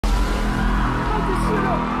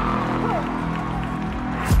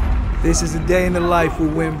This is a day in the life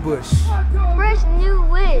with Winbush. Fresh new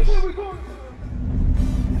wish.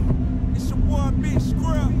 It's your boy, Lil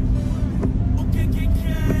Scrappy.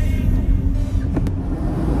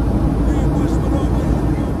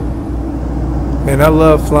 Man, I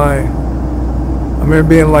love flying. I remember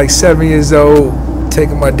being like 7 years old,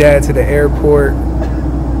 taking my dad to the airport.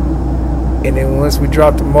 And then once we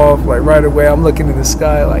dropped him off, like right away, I'm looking in the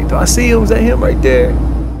sky like, do I see him? Is that him right there?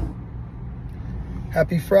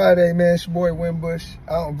 Happy Friday, man. It's your boy Winbush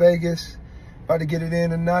out in Vegas. About to get it in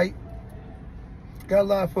tonight. Got a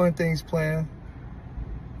lot of fun things planned.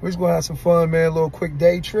 We're just gonna have some fun, man. A little quick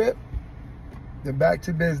day trip. Then back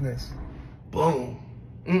to business. Boom.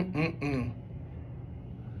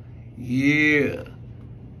 Yeah.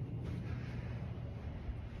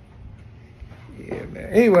 Yeah, man.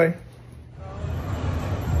 Anyway.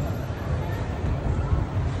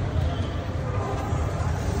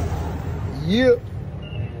 Yep.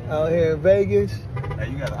 Out here in Vegas. Hey,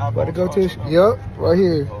 you got about to go to yep, right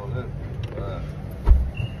here.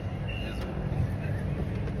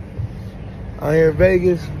 Out here in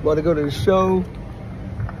Vegas, about to go to the show.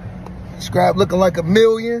 Scrap looking like $1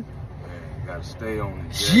 million. Man, gotta stay on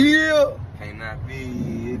it. Yeah. Can't not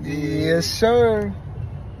be. Yes, sir.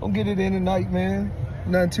 Don't get it in tonight, man.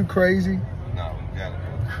 Nothing too crazy. No, we gotta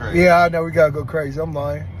go crazy. Yeah, I know we gotta go crazy. I'm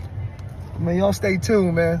lying. Man, y'all stay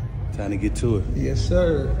tuned, man. Time to get to it. Yes,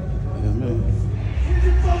 sir. Yeah, man.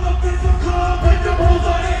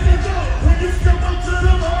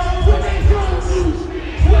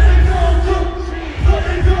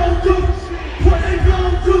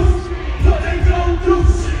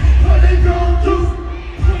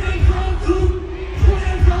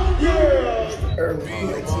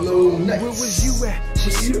 Where was you at?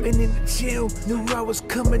 Was shooting in the gym. Knew I was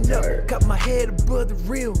coming up. Got my head above the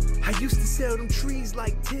rim. I used to sell them trees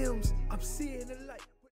like Tim's. I'm seeing the light.